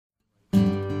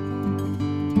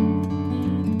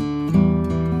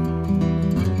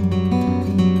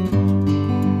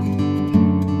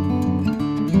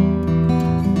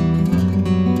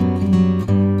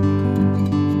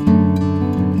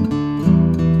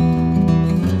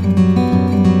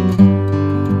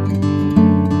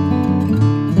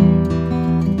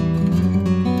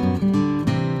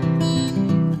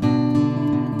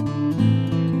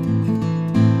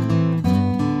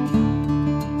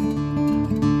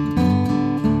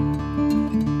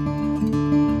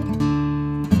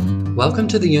Welcome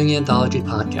to the Jung Anthology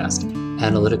Podcast,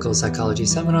 analytical psychology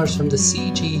seminars from the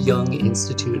C.G. Jung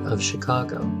Institute of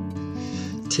Chicago.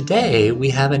 Today,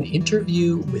 we have an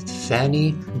interview with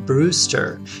Fanny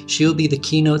Brewster. She'll be the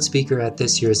keynote speaker at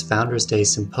this year's Founders Day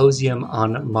Symposium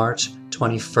on March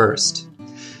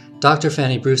 21st. Dr.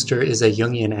 Fanny Brewster is a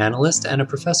Jungian analyst and a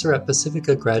professor at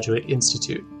Pacifica Graduate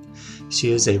Institute.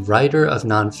 She is a writer of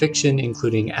nonfiction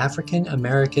including African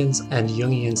Americans and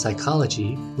Jungian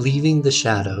Psychology, Leaving the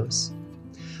Shadows,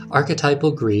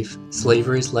 Archetypal Grief,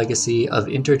 Slavery's Legacy of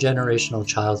Intergenerational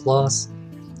Child Loss,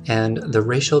 and The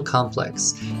Racial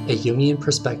Complex, a Jungian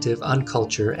Perspective on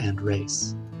Culture and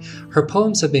Race. Her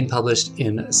poems have been published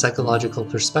in Psychological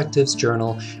Perspectives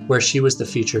Journal, where she was the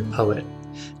featured poet.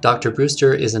 Dr.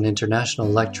 Brewster is an international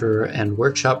lecturer and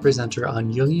workshop presenter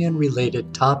on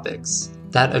Jungian-related topics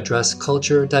that address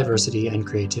culture, diversity, and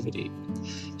creativity.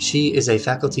 She is a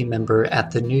faculty member at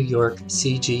the New York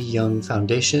C.G. Jung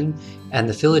Foundation and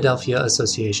the Philadelphia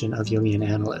Association of Jungian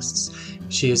Analysts.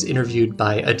 She is interviewed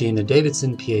by Adina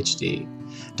Davidson, PhD.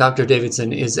 Dr.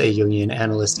 Davidson is a Jungian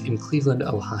analyst in Cleveland,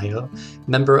 Ohio,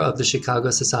 member of the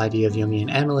Chicago Society of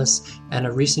Jungian Analysts, and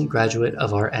a recent graduate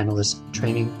of our analyst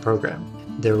training program.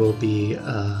 There will be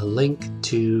a link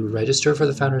to register for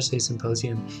the Founders Day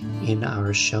Symposium in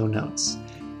our show notes.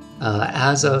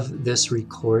 As of this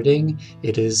recording,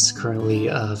 it is currently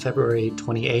February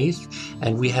 28th,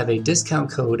 and we have a discount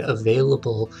code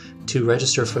available to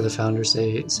register for the Founders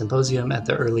Day Symposium at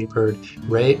the early bird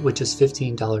rate, which is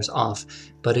 $15 off,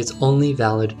 but it's only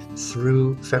valid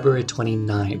through February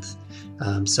 29th.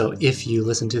 So if you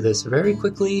listen to this very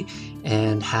quickly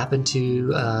and happen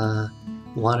to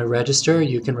want to register,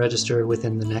 you can register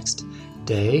within the next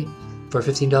day for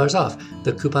 $15 off.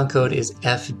 The coupon code is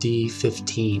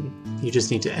FD15. You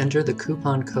just need to enter the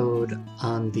coupon code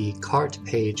on the cart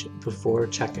page before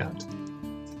checkout.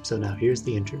 So now here's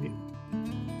the interview.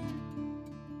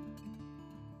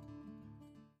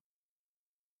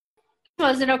 Well,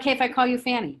 is it okay if I call you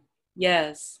Fanny?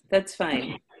 Yes, that's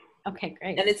fine. Okay,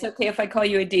 great. And it's okay if I call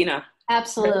you Adina?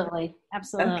 Absolutely,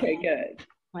 absolutely. Okay, good.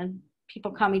 When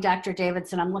people call me Dr.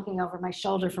 Davidson, I'm looking over my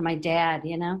shoulder for my dad,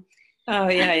 you know? Oh,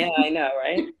 yeah, I know,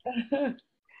 right?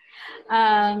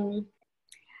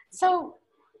 So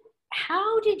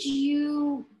how did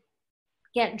you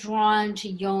get drawn to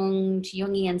Jung, to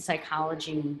Jungian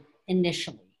psychology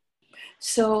initially?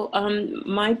 So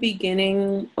my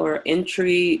beginnings or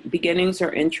entry with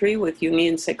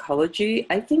Jungian psychology,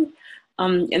 I think,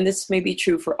 and this may be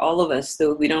true for all of us,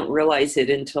 though we don't realize it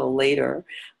until later,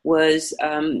 was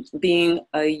being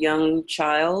a young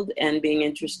child and being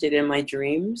interested in my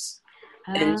dreams.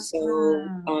 And so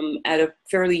at a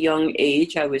fairly young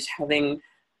age, I was having,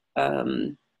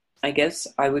 I guess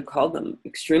I would call them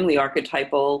extremely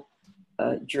archetypal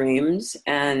dreams,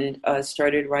 and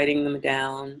started writing them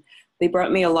down. They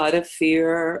brought me a lot of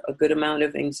fear, a good amount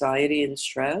of anxiety and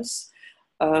stress,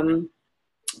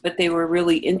 but they were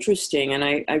really interesting. And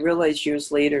I realized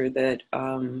years later that,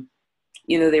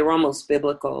 they were almost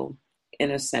biblical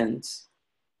in a sense.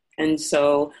 And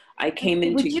so I came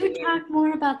into... Would you talk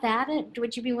more about that?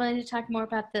 Would you be willing to talk more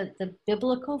about the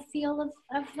biblical feel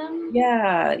of them?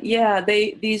 Yeah.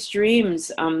 These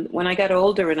dreams, when I got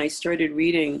older and I started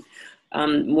reading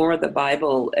more of the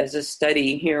Bible as a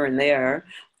study here and there,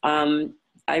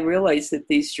 I realized that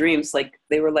these dreams,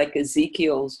 they were like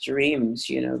Ezekiel's dreams,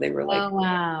 they were like... Oh,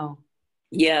 wow.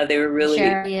 Yeah, they were really...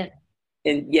 Chariot.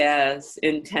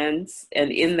 Intense,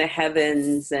 and in the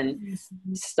heavens, and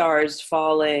stars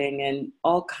falling, and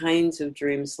all kinds of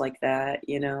dreams like that,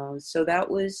 So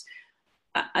that was,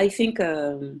 I think,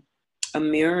 a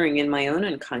mirroring in my own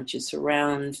unconscious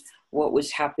around what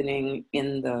was happening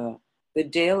in the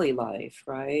daily life,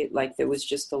 right? Like there was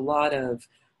just a lot of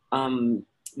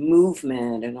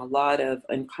movement and a lot of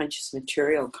unconscious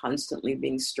material constantly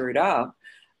being stirred up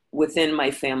within my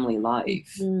family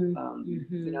life,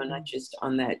 not just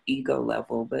on that ego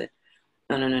level, but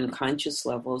on an unconscious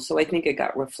level. So I think it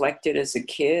got reflected as a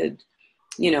kid,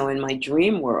 in my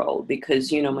dream world,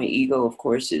 because, my ego, of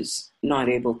course, is not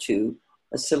able to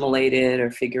assimilate it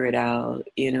or figure it out,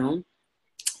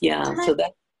 Yeah, so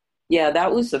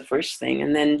that was the first thing.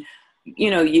 And then,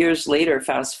 years later,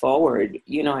 fast forward,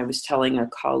 I was telling a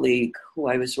colleague who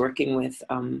I was working with,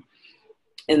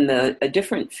 in a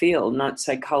different field, not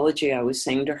psychology, I was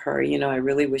saying to her, I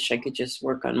really wish I could just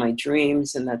work on my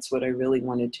dreams, and that's what I really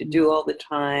wanted to do all the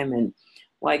time, and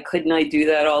why couldn't I do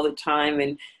that all the time?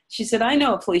 And she said, I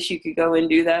know a place you could go and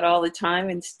do that all the time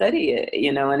and study it,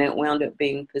 and it wound up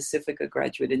being Pacifica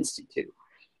Graduate Institute.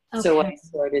 Okay. So I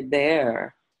started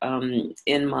there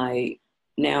in my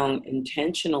now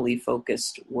intentionally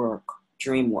focused work,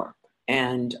 dream work.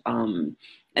 and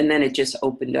then it just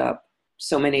opened up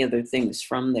so many other things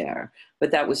from there.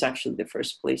 But that was actually the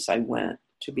first place I went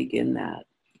to begin that.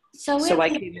 So I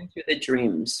came in through the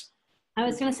dreams. I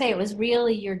was going to say, it was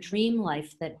really your dream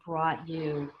life that brought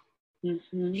you to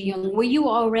Jung. Were you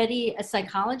already a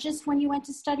psychologist when you went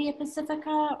to study at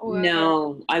Pacifica? Or?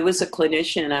 No, I was a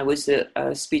clinician. I was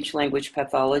a speech language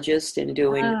pathologist and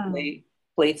doing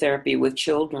play therapy with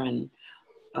children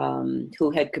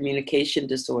who had communication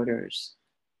disorders.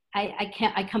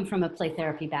 I come from a play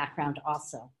therapy background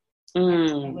also. I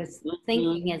was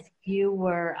thinking as you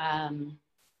were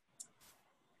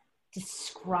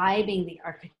describing the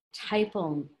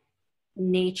archetypal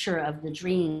nature of the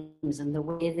dreams and the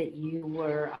way that you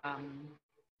were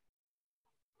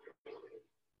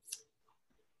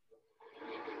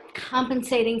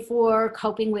compensating for,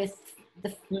 coping with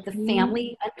the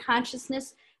family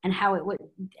unconsciousness and how it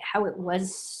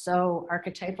was so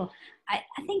archetypal. I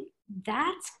think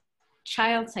that's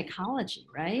child psychology,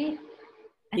 right?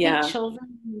 I think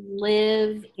children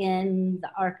live in the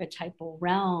archetypal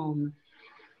realm,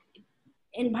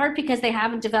 in part because they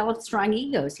haven't developed strong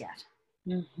egos yet.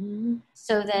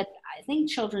 So that I think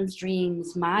children's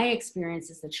dreams, my experience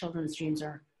is that children's dreams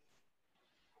are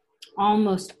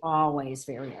almost always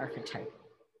very archetypal.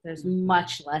 There's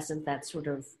much less of that sort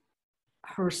of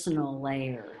personal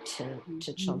layer to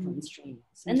children's dreams.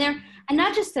 And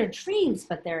not just their dreams,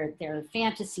 but their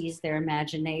fantasies, their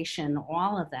imagination,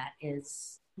 all of that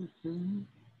is and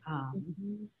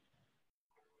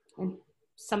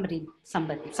someday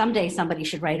somebody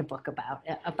should write a book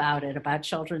about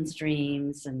children's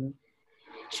dreams and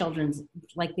children's,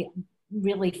 like, the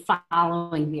really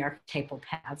following the archetypal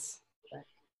paths. But,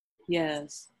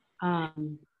 yes. I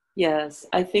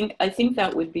think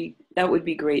that would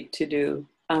be great to do.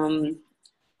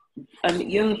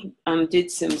 Jung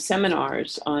did some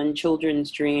seminars on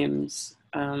children's dreams,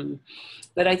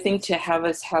 but I think to have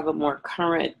us have a more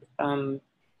current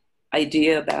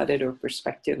idea about it or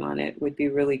perspective on it would be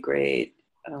really great.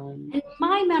 And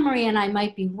my memory, and I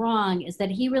might be wrong, is that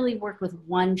he really worked with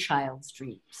one child's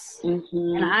dreams.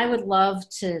 And I would love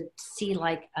to see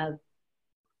like a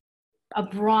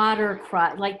broader,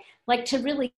 like to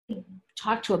really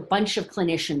talk to a bunch of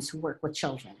clinicians who work with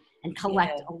children and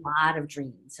collect a lot of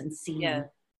dreams and see. Yeah,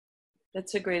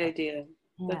 that's a great idea.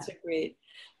 That's a great,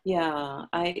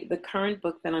 the current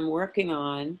book that I'm working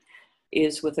on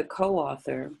is with a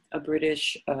co-author, a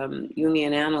British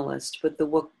Jungian analyst, but the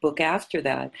book after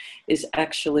that is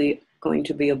actually going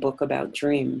to be a book about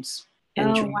dreams.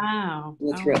 And wow!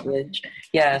 With Rutledge,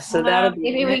 so that'll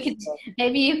be.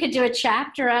 Maybe you could do a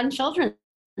chapter on children's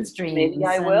dreams. Maybe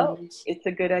I will. It's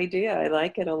a good idea. I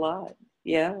like it a lot.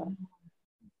 Yeah.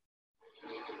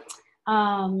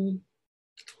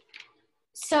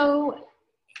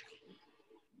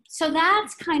 So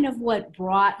that's kind of what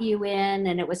brought you in,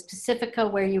 and it was Pacifica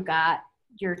where you got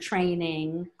your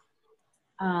training.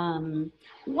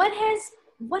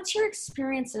 What's your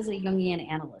experience as a Jungian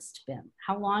analyst been?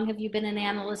 How long have you been an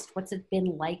analyst? What's it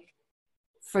been like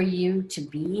for you to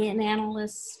be an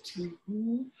analyst?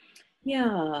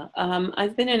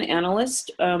 I've been an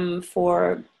analyst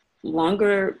for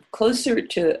longer, closer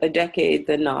to a decade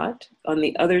than not, on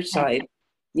the other side,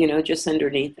 just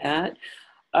underneath that.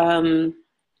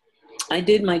 I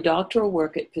did my doctoral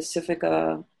work at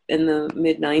Pacifica in the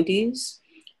mid-90s.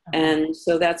 And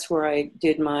so that's where I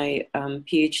did my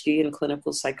PhD in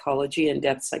clinical psychology and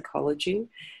depth psychology.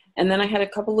 And then I had a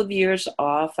couple of years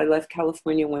off. I left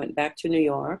California, went back to New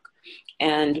York,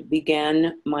 and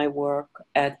began my work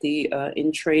at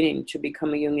in training to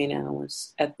become a Jungian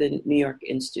analyst at the New York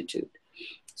Institute.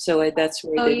 So that's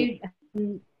where I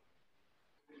did.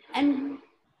 And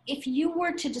if you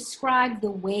were to describe the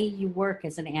way you work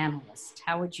as an analyst,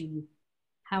 how would you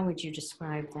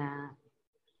describe that?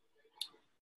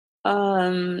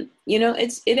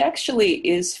 It actually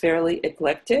is fairly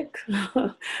eclectic.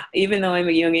 Even though I'm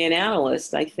a Jungian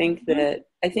analyst, I think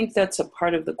that's a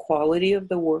part of the quality of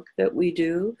the work that we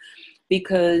do,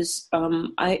 because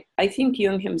I think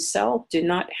Jung himself did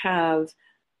not have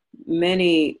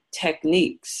many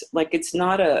techniques. Like it's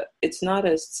not a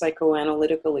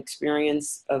psychoanalytical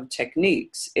experience of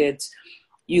techniques. It's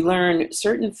you learn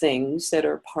certain things that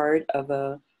are part of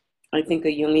a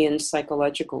Jungian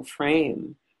psychological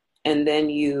frame. And then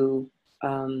you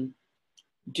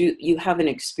have an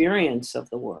experience of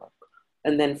the work,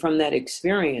 and then from that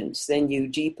experience, then you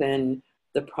deepen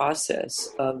the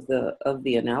process of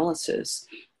the analysis.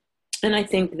 And I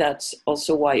think that's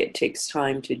also why it takes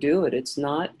time to do it. It's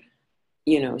not,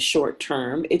 short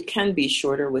term. It can be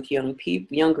shorter with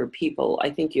younger people. I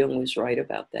think Jung was right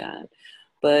about that.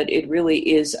 but it really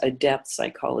is a depth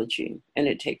psychology, and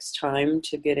it takes time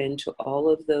to get into all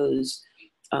of those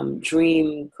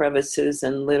dream crevices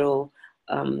and little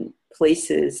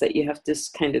places that you have to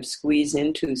kind of squeeze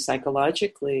into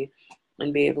psychologically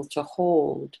and be able to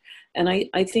hold. And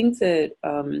I think that,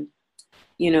 in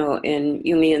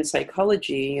Jungian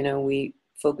psychology, we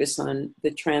focus on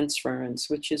the transference,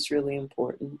 which is really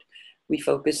important. We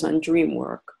focus on dream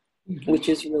work, which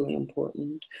is really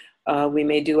important. We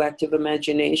may do active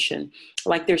imagination.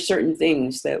 Like there's certain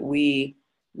things that we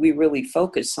really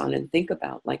focus on and think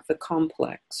about, like the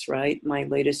complex, right? My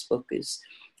latest book is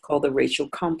called The Racial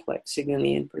Complex, a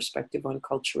Jungian perspective on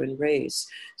culture and race.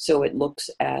 So it looks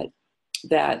at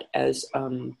that as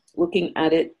looking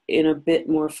at it in a bit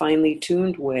more finely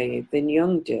tuned way than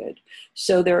Jung did.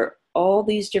 So there are all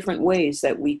these different ways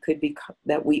that we could be,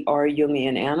 that we are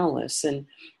Jungian analysts. And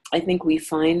I think we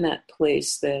find that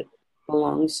place that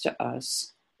belongs to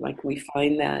us. Like we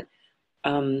find that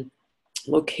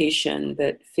location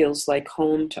that feels like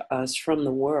home to us from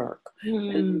the work,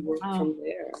 and we work from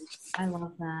there. I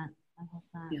love that. I love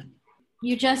that. Yeah.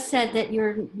 You just said that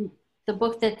the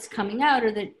book that's coming out,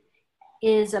 or that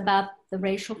is about the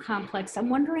racial complex. I'm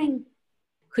wondering,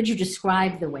 could you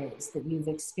describe the ways that you've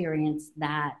experienced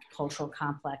that cultural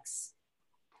complex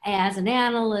as an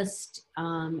analyst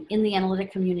in the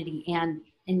analytic community and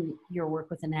in your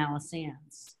work with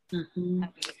Analysans? Mm-hmm.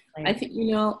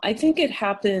 I think it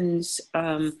happens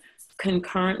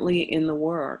concurrently in the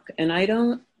work.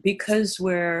 And because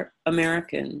we're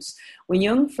Americans, when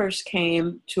Jung first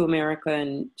came to America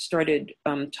and started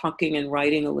talking and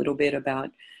writing a little bit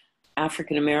about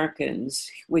African Americans,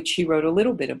 which he wrote a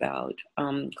little bit about,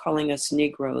 calling us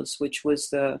Negroes, which was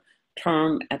the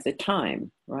term at the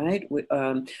time, right?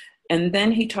 And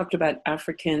then he talked about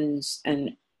Africans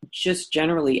and just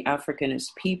generally African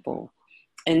as people.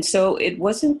 And so it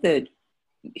wasn't that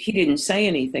he didn't say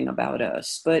anything about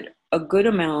us, but a good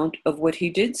amount of what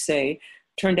he did say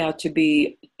turned out to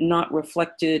be not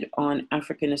reflected on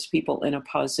African as people in a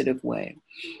positive way.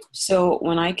 So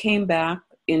when I came back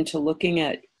into looking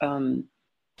at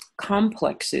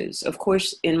complexes, of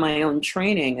course, in my own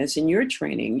training, as in your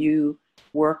training, you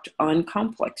worked on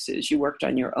complexes. You worked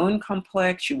on your own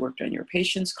complex, you worked on your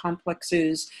patients'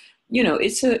 complexes.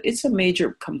 It's a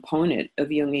major component of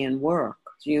Jungian work,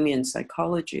 Jungian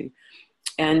psychology.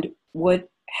 And what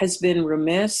has been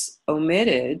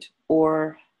omitted,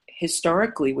 or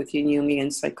historically within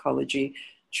Jungian psychology,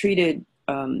 treated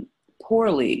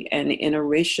poorly and in a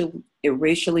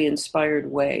racially inspired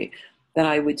way, that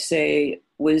I would say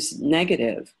was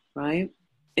negative, right?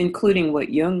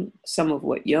 Including some of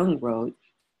what Jung wrote.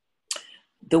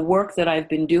 The work that I've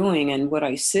been doing and what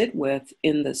I sit with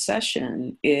in the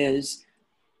session is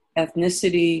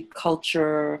ethnicity,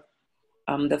 culture,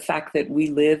 the fact that we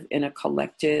live in a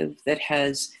collective that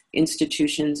has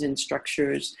institutions and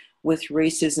structures with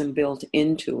racism built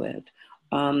into it.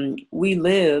 We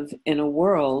live in a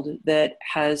world that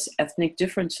has ethnic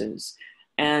differences.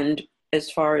 And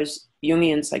as far as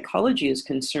Jungian psychology is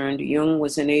concerned, Jung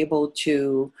was unable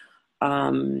to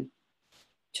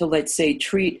let's say,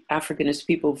 treat African as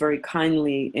people very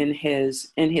kindly in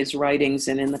his writings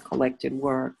and in the collected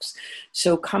works.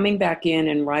 So coming back in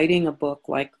and writing a book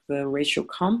like The Racial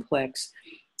Complex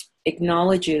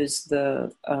acknowledges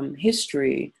the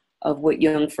history of what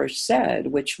Jung first said,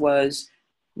 which was,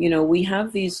 we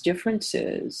have these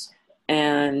differences,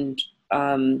 and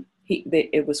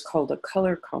it was called a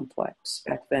color complex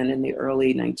back then in the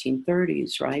early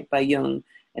 1930s, right, by Jung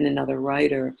and another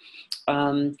writer.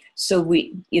 So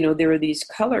there are these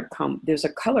there's a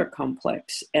color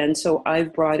complex. And so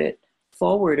I've brought it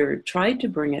forward, or tried to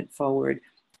bring it forward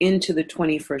into the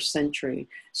 21st century,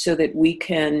 so that we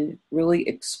can really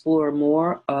explore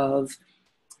more of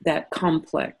that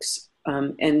complex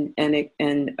and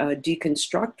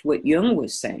deconstruct what Jung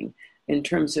was saying in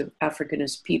terms of African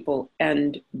as people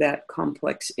and that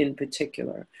complex in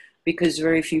particular, because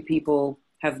very few people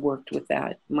have worked with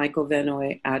that. Michael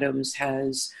Vanoy Adams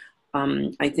has,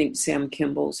 I think Sam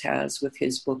Kimball's has with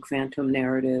his book Phantom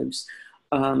Narratives,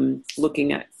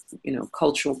 looking at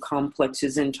cultural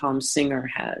complexes, and Tom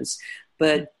Singer has.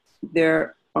 But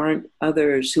there aren't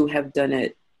others who have done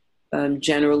it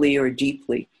generally or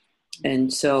deeply.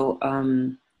 And so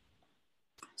I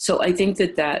think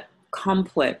that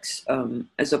complex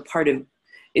as a part of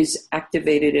is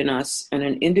activated in us on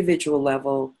an individual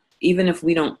level, even if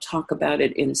we don't talk about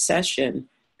it in session,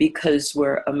 because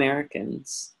we're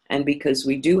Americans and because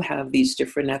we do have these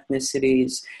different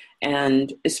ethnicities,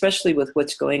 and especially with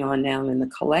what's going on now in the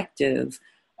collective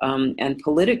and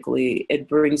politically, it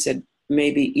brings it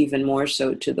maybe even more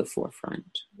so to the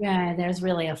forefront. Yeah, there's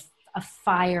really a a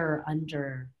fire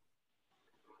under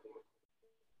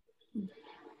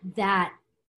that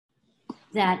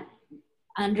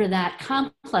under that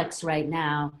complex right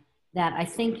now that I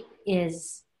think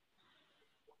is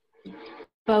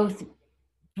both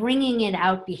bringing it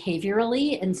out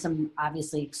behaviorally in some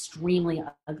obviously extremely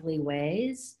ugly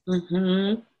ways.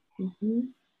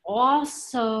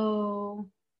 Also,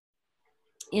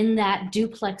 in that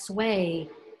duplex way,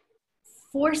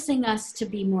 forcing us to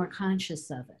be more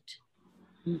conscious of it.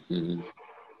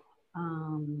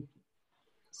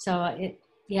 So I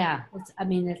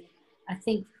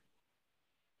think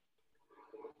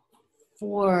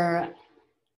for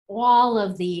all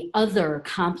of the other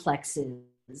complexes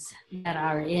that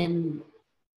are in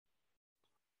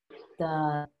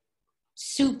the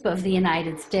soup of the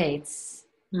United States,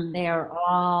 they are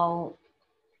all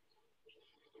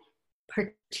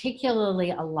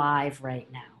particularly alive right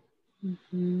now.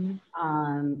 And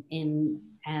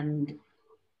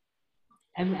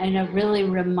it really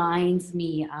reminds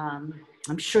me,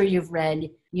 I'm sure you've read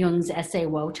Jung's essay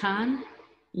Wotan.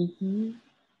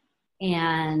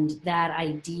 And that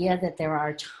idea that there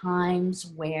are times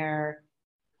where,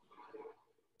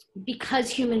 because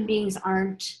human beings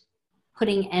aren't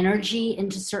putting energy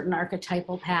into certain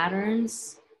archetypal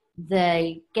patterns,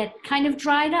 they get kind of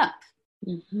dried up.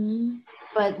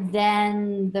 But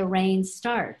then the rain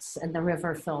starts and the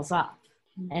river fills up,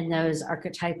 and those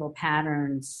archetypal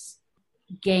patterns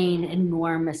gain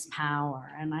enormous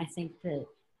power. And I think that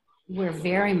we're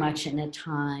very much in a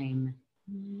time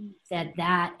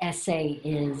that essay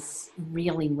is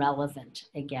really relevant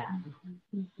again.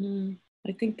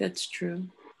 I think that's true.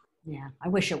 Yeah, I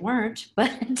wish it weren't,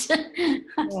 but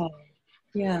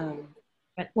yeah.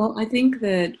 Well, I think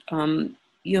that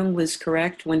Jung was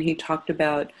correct when he talked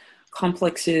about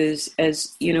complexes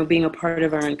as, being a part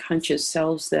of our unconscious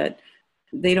selves, that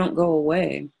they don't go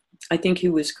away. I think he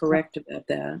was correct about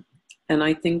that. And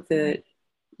I think that,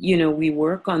 we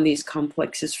work on these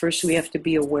complexes. First, we have to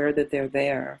be aware that they're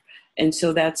there. And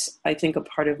so that's, I think, a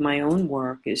part of my own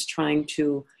work is trying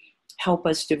to help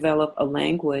us develop a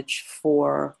language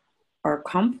for our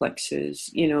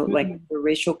complexes, like the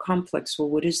racial complex. Well,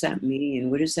 what does that mean?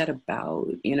 What is that about?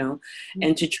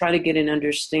 And to try to get an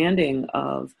understanding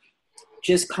of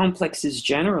just complexes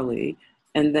generally,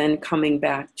 and then coming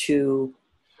back to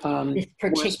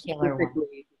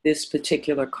this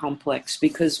particular complex,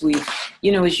 because we, as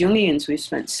Jungians, we've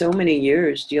spent so many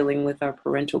years dealing with our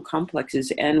parental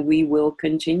complexes, and we will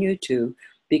continue to,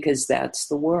 because that's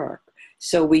the work.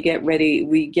 So we get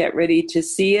ready to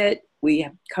see it. We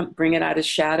bring it out of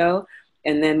shadow,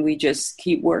 and then we just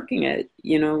keep working it,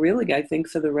 really, I think,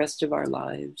 for the rest of our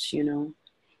lives,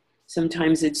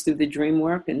 Sometimes it's through the dream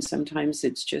work, and sometimes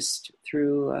it's just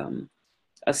through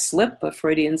a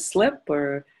Freudian slip,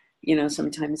 or,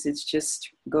 sometimes it's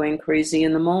just going crazy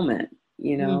in the moment,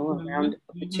 around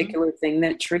a particular thing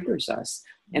that triggers us,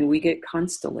 and we get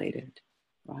constellated,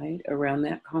 right, around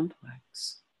that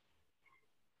complex.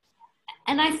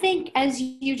 And I think, as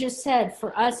you just said,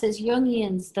 for us as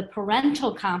Jungians, the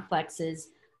parental complexes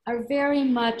are very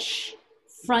much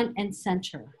front and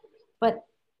center. But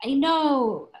I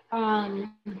know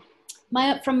from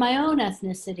my own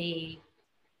ethnicity,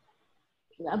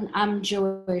 I'm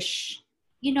Jewish,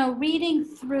 reading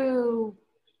through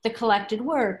the collected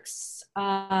works,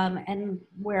 and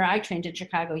where I trained in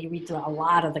Chicago, you read through a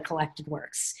lot of the collected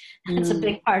works. It's a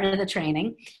big part of the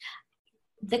training.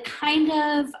 The kind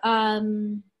of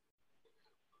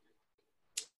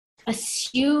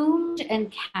assumed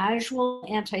and casual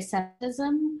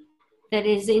anti-Semitism that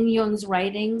is in Jung's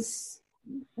writings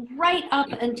right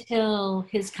up until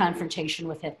his confrontation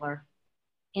with Hitler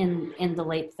in the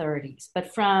late 30s.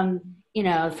 But from the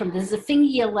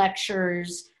Zofingia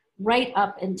lectures right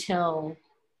up until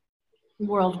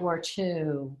World War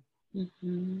II,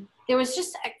 there was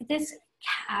just this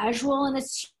casual and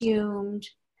assumed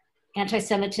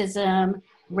anti-Semitism,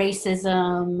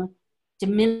 racism,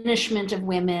 diminishment of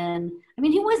women. I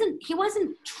mean, he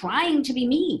wasn't trying to be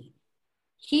mean.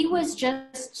 He was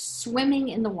just swimming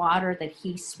in the water that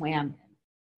he swam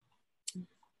in.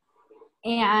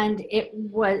 And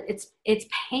it's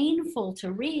painful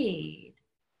to read.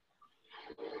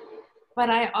 But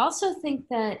I also think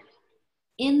that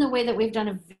in the way that we've done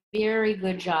a very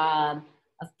good job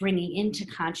of bringing into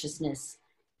consciousness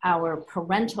our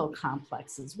parental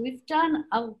complexes, we've done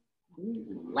a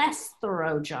less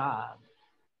thorough job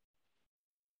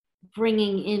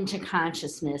bringing into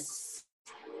consciousness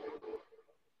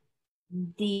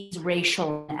these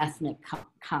racial and ethnic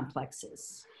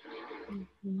complexes.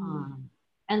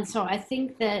 And so I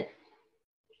think that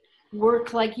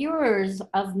work like yours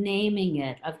of naming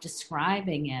it, of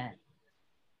describing it,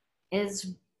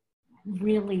 is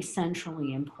really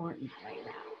centrally important right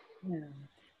now. Yeah.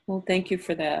 Well, thank you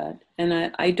for that.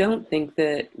 And I don't think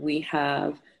that we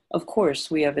have, of course,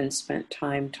 we haven't spent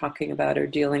time talking about or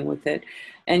dealing with it.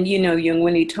 And, Jung,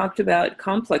 when he talked about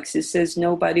complexes, says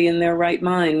nobody in their right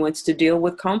mind wants to deal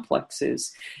with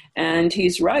complexes. And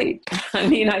he's right. I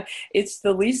mean, it's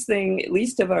the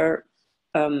least of our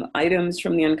items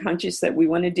from the unconscious that we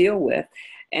want to deal with.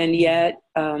 And yet,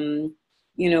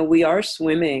 we are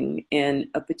swimming in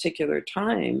a particular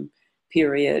time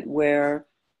period where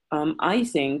I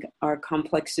think our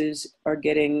complexes are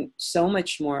getting so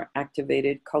much more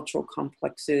activated, cultural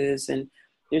complexes, and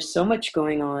there's so much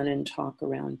going on in talk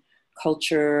around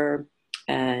culture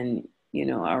and,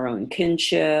 our own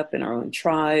kinship and our own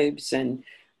tribes. And,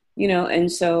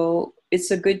 and so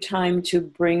it's a good time to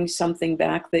bring something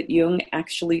back that Jung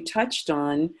actually touched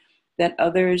on that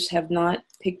others have not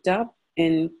picked up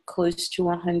in close to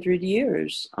 100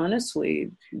 years,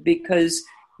 honestly, because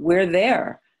we're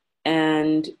there.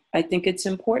 And I think it's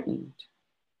important,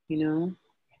 Yeah.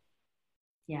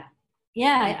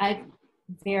 Yeah, I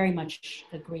very much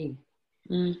agree.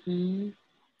 Mm-hmm.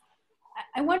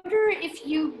 I wonder if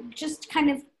you just kind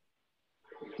of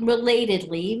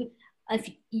relatedly,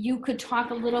 if you could talk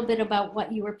a little bit about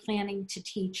what you were planning to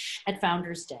teach at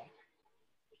Founders Day.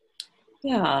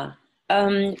 Yeah.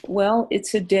 Well,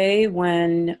 it's a day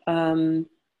when,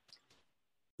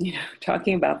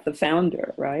 talking about the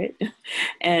founder, right?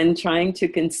 And trying to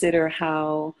consider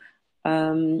how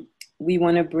we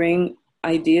want to bring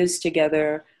ideas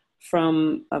together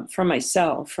from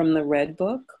myself, from the Red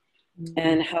Book, mm-hmm.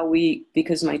 and how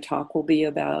because my talk will be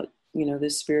about, the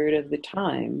spirit of the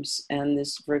times and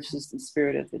this versus the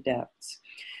spirit of the depths.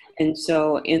 And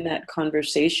so in that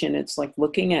conversation, it's like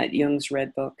looking at Jung's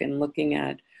Red Book and looking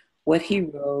at what he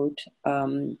wrote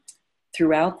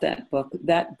throughout that book.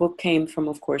 That book came from,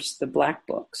 of course, the Black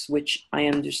Books, which I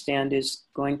understand is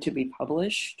going to be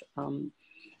published.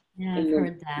 Yeah, I've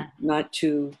heard that. Not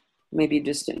too maybe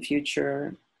distant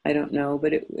future, I don't know,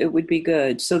 but it would be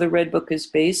good. So the Red Book is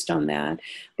based on that,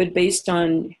 but based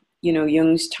on,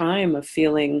 Jung's time of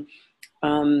feeling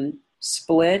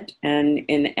split and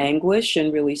in anguish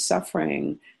and really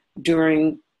suffering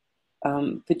during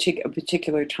a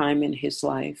particular time in his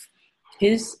life,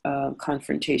 his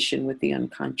confrontation with the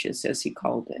unconscious, as he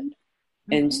called it.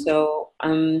 Mm-hmm. And so,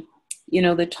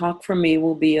 the talk for me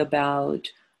will be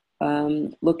about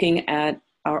looking at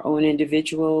our own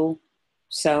individual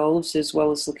selves as well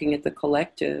as looking at the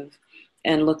collective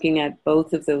and looking at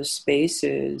both of those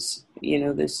spaces,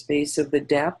 the space of the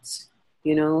depths,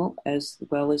 as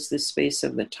well as the space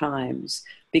of the times,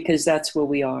 because that's where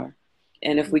we are.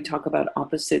 And if we talk about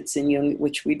opposites in Jung,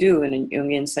 which we do, and in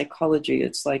Jungian psychology,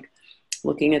 it's like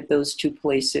looking at those two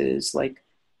places, like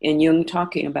in Jung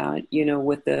talking about,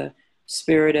 what the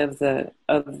spirit of the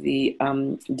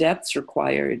depths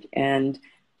required, and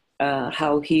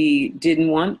how he didn't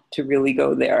want to really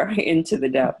go there into the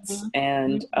depths,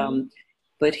 and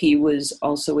but he was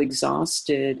also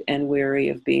exhausted and weary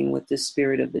of being with the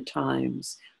spirit of the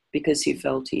times because he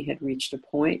felt he had reached a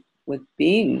point with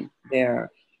being there,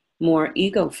 more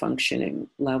ego functioning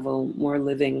level, more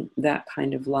living that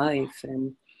kind of life,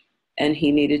 and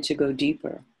he needed to go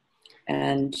deeper.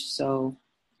 And so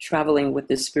traveling with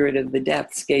the spirit of the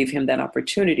depths gave him that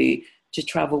opportunity to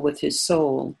travel with his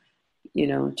soul,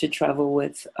 to travel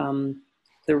with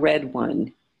the red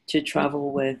one, to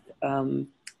travel with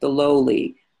the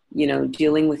lowly,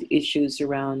 dealing with issues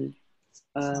around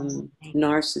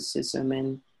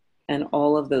narcissism and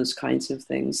all of those kinds of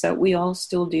things that we all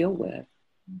still deal with.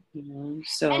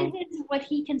 So, and it's what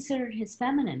he considered his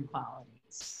feminine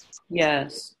qualities.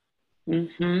 Yes.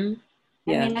 Mm-hmm.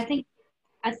 Yes. I mean,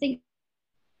 I think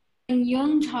when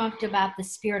Jung talked about the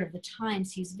spirit of the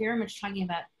times, he's very much talking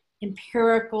about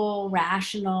empirical,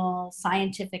 rational,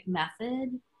 scientific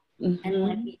method. Mm-hmm. And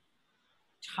when he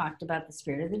talked about the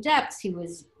spirit of the depths, he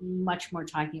was much more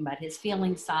talking about his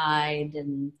feeling side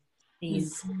and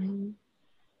these. Mm-hmm.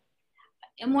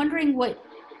 I'm wondering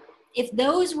if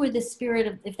those were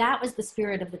if that was the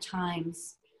spirit of the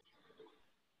times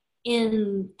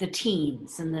in the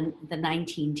teens, in the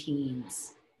 19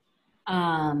 teens,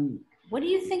 what do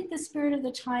you think the spirit of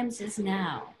the times is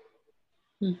now?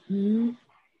 Mm-hmm.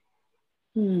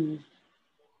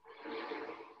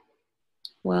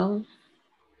 Well,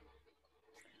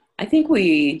 I think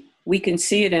we can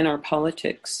see it in our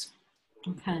politics.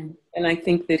 Okay. And I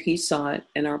think that he saw it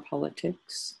in our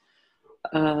politics.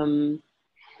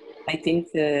 I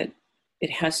think that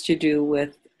it has to do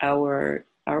with our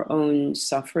own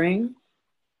suffering,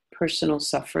 personal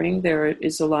suffering. There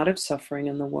is a lot of suffering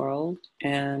in the world,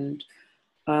 and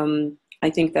I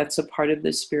think that's a part of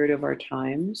the spirit of our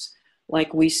times.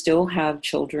 Like, we still have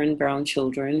children, brown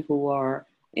children, who are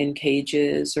in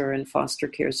cages or in foster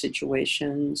care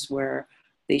situations where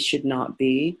they should not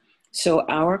be. So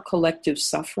our collective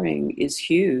suffering is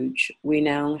huge. We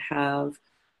now have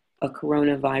a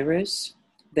coronavirus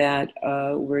that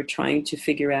we're trying to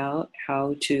figure out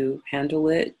how to handle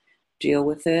it, deal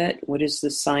with it. What is the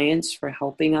science for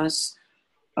helping us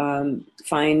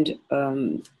find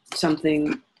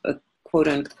something, a quote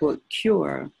unquote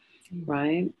cure,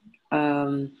 right?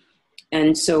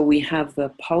 And so we have the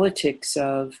politics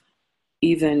of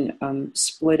even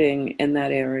splitting in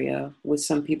that area, with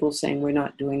some people saying we're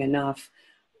not doing enough.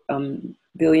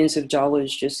 Billions of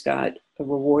dollars just got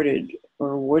awarded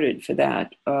for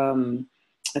that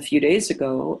a few days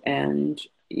ago. And,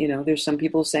 there's some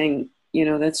people saying,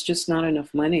 that's just not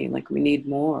enough money. Like, we need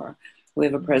more. We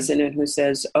have a president who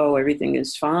says, oh, everything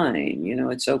is fine.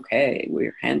 It's okay.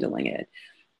 We're handling it.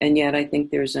 And yet I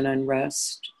think there's an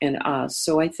unrest in us.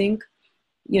 So I think,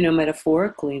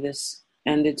 metaphorically,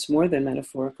 and it's more than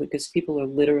metaphorically, because people are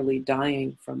literally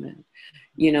dying from it,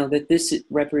 that this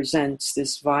represents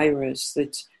this virus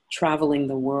that's traveling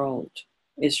the world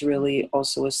is really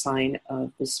also a sign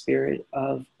of the spirit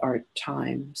of our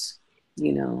times,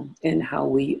 and how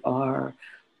we are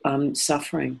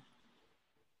suffering.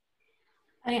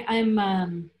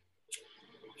 I'm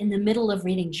in the middle of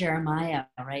reading Jeremiah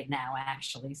right now,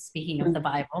 actually, speaking of the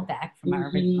Bible, back from our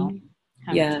original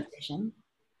conversation.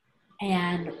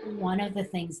 And one of the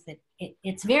things that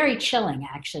it's very chilling,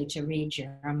 actually, to read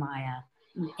Jeremiah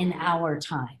in our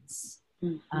times.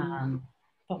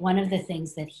 But one of the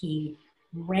things that he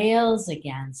rails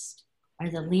against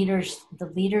are the leaders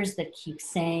that keep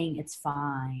saying it's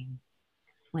fine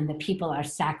when the people are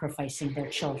sacrificing their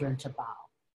children to Baal.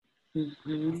 I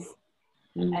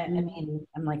mean,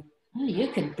 I'm like, oh, you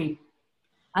could be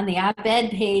on the op-ed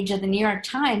page of the New York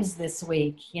Times this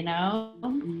week,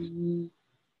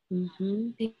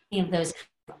 Speaking of those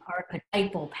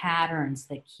archetypal patterns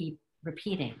that keep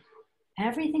repeating.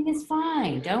 Everything is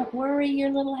fine. Don't worry your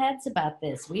little heads about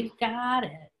this. We've got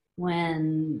it.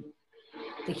 When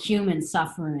the human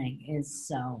suffering is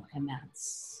so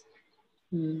immense.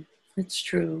 It's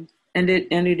true. And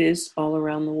it is all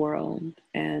around the world.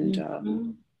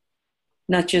 And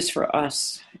not just for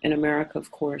us in America,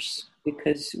 of course,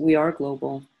 because we are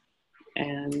global.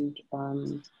 And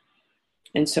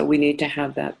so we need to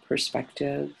have that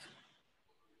perspective.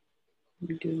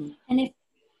 We do. And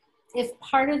if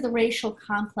part of the racial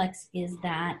complex is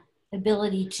that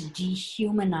ability to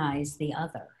dehumanize the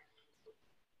other,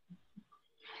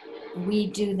 we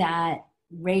do that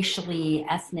racially,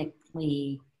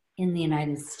 ethnically in the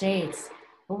United States,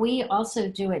 but we also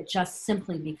do it just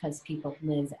simply because people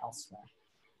live elsewhere.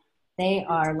 They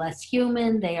are less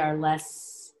human, their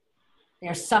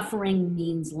suffering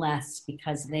means less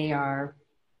because they are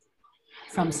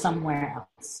from somewhere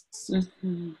else.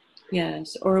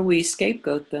 Yes, or we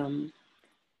scapegoat them.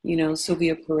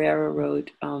 Sylvia Pereira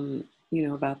wrote,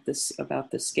 about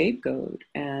the scapegoat.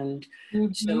 And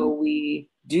so we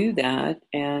do that.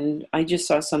 And I just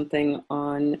saw something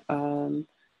on,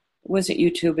 wasn't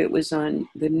YouTube, it was on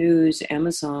the news,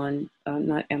 AOL,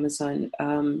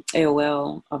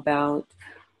 about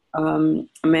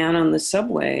a man on the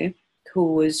subway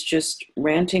who was just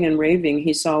ranting and raving.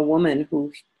 He saw a woman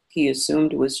who he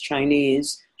assumed was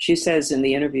Chinese. She says in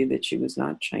the interview that she was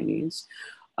not Chinese,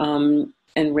 and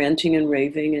ranting and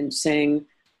raving and saying,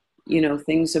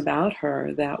 things about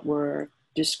her that were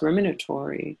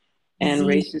discriminatory and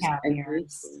racist.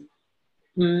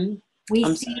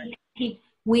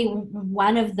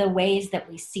 One of the ways that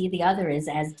we see the other is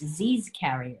as disease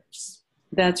carriers.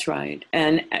 That's right.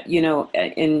 And,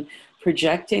 in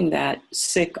projecting that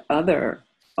sick other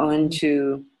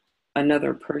onto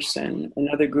another person,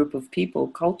 another group of people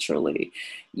culturally,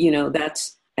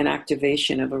 that's an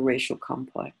activation of a racial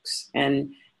complex.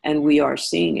 And we are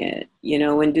seeing it,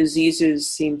 and diseases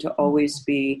seem to always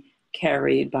be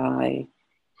carried by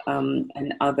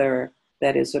an other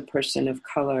that is a person of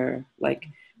color, like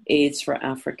AIDS for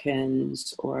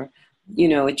Africans, or,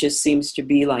 it just seems to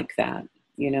be like that,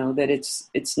 that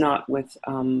it's not with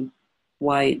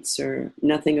whites, or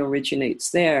nothing originates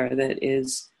there that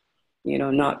is,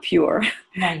 not pure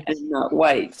and not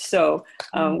white. So,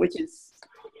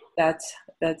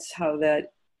 that's how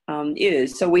that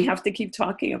is. So we have to keep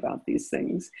talking about these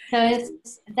things. So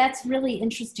that's really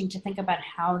interesting to think about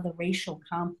how the racial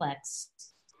complex,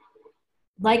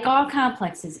 like all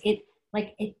complexes,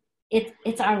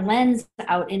 it's our lens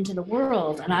out into the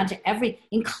world and onto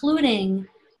including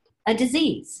a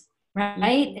disease,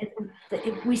 right?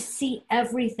 We see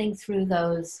everything through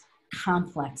those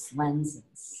complex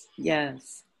lenses.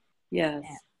 Yes. Yes.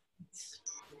 Yeah. It's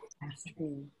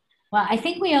fascinating. Well, I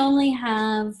think we only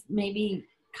have maybe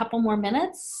a couple more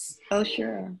minutes. Oh,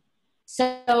 sure.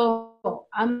 So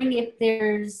I'm wondering if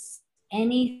there's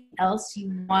anything else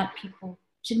you want people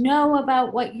to know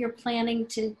about what you're planning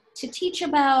to teach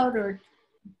about, or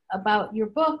about your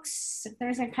books. If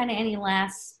there's any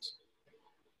last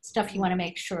stuff you want to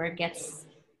make sure it gets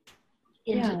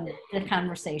into the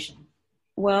conversation.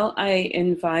 Well, I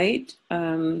invite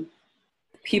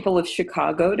people of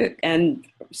Chicago and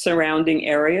surrounding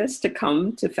areas to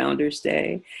come to Founders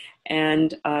Day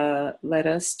and let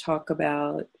us talk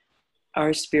about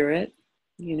our spirit,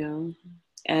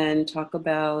 and talk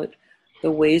about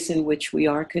the ways in which we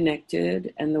are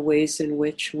connected and the ways in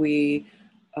which we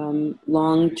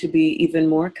long to be even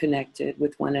more connected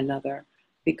with one another.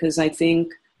 Because I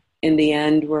think in the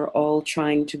end, we're all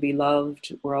trying to be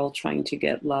loved. We're all trying to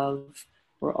get love.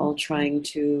 We're all trying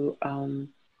to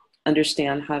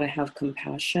understand how to have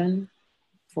compassion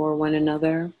for one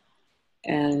another,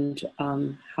 and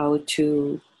how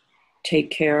to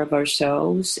take care of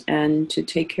ourselves and to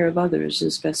take care of others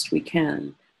as best we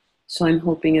can. So I'm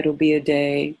hoping it'll be a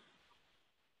day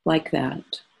like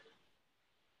that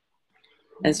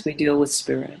as we deal with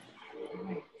spirit.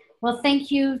 Well, thank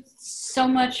you so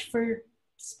much for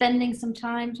spending some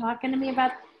time talking to me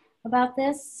about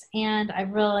this. And I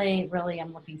really, really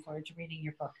am looking forward to reading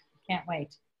your book. Can't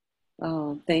wait.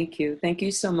 Oh, thank you. Thank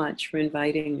you so much for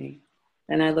inviting me.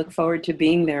 And I look forward to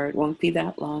being there. It won't be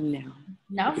that long now.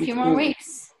 No, a few more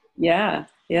weeks. Yeah,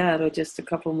 it'll just a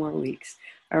couple more weeks.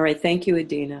 All right, thank you,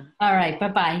 Adina. All right,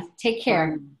 bye-bye. Take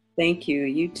care. Thank you,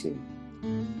 you too.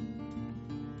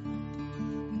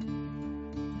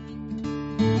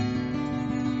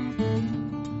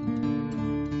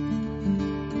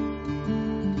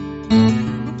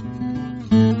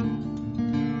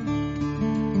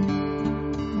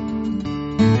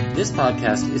 This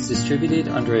podcast is distributed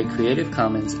under a Creative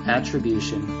Commons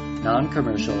Attribution,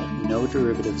 Non-Commercial, No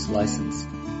Derivatives license.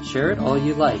 Share it all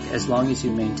you like as long as you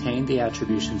maintain the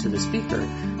attribution to the speaker,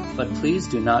 but please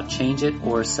do not change it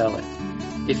or sell it.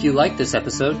 If you like this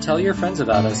episode, tell your friends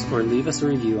about us or leave us a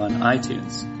review on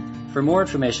iTunes. For more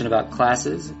information about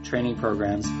classes, training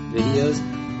programs, videos,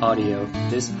 audio,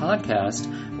 this podcast,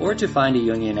 or to find a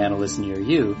Jungian analyst near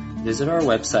you, visit our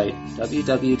website,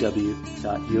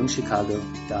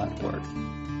 www.jungchicago.org.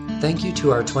 Thank you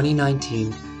to our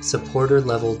 2019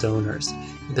 supporter-level donors,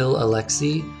 Bill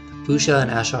Alexi, Usha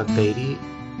and Ashok Bedi,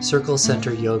 Circle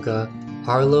Center Yoga,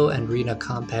 Arlo and Rena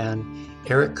Compan,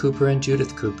 Eric Cooper and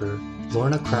Judith Cooper,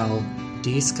 Lorna Crowell,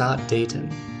 D. Scott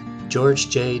Dayton, George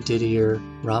J. Didier,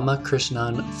 Rama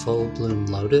Krishnan Full Bloom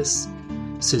Lotus,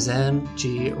 Suzanne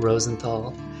G.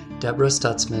 Rosenthal, Deborah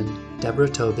Stutzman, Deborah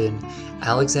Tobin,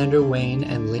 Alexander Wayne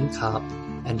and Lynn Kopp,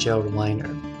 and Gerald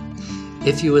Weiner.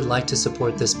 If you would like to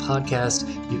support this podcast,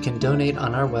 you can donate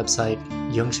on our website,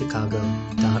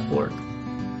 jungchicago.org.